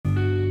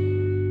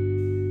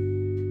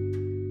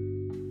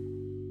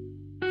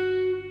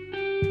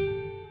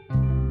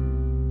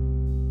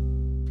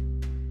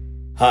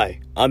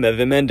Hi, I'm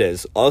Evan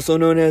Mendez, also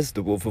known as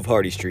the Wolf of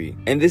Hardy Street,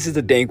 and this is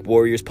the Dank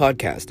Warriors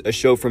podcast, a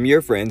show from your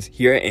friends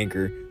here at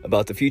Anchor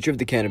about the future of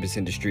the cannabis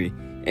industry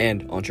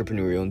and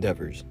entrepreneurial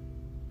endeavors.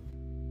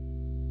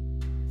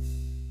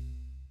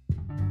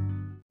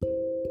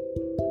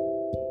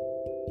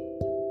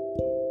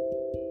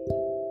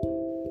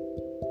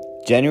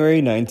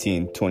 January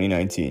 19,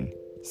 2019,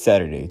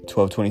 Saturday,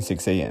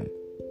 12:26 a.m.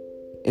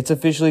 It's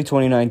officially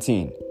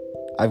 2019.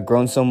 I've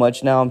grown so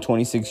much now I'm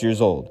 26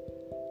 years old.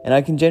 And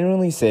I can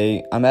genuinely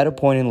say I'm at a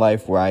point in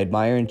life where I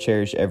admire and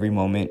cherish every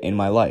moment in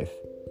my life.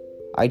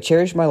 I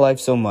cherish my life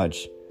so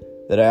much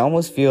that I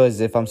almost feel as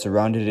if I'm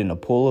surrounded in a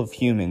pool of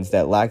humans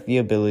that lack the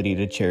ability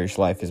to cherish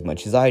life as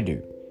much as I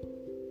do.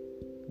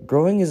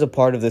 Growing is a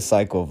part of the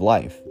cycle of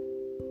life.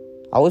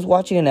 I was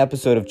watching an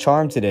episode of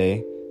Charmed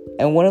today,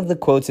 and one of the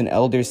quotes an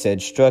elder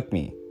said struck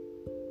me.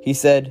 He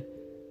said,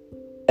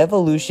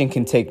 "Evolution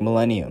can take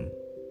millennium."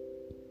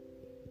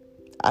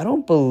 I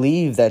don't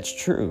believe that's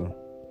true.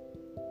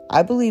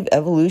 I believe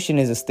evolution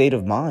is a state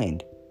of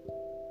mind.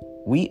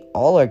 We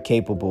all are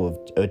capable of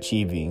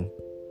achieving.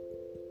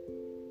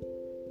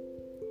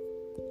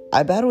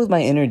 I battle with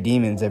my inner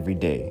demons every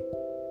day.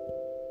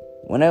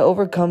 When I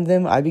overcome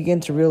them, I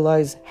begin to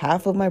realize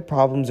half of my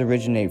problems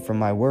originate from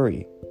my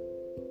worry.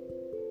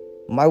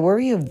 My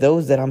worry of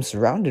those that I'm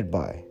surrounded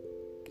by.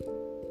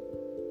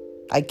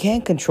 I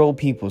can't control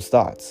people's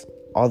thoughts,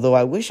 although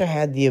I wish I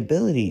had the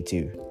ability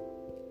to.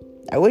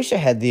 I wish I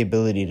had the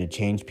ability to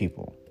change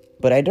people,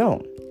 but I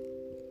don't.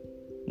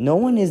 No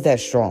one is that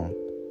strong.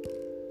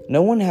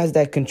 No one has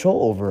that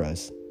control over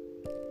us.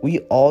 We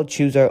all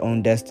choose our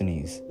own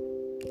destinies.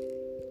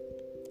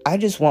 I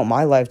just want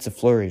my life to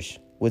flourish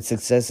with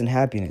success and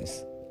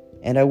happiness,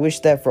 and I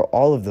wish that for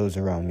all of those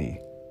around me.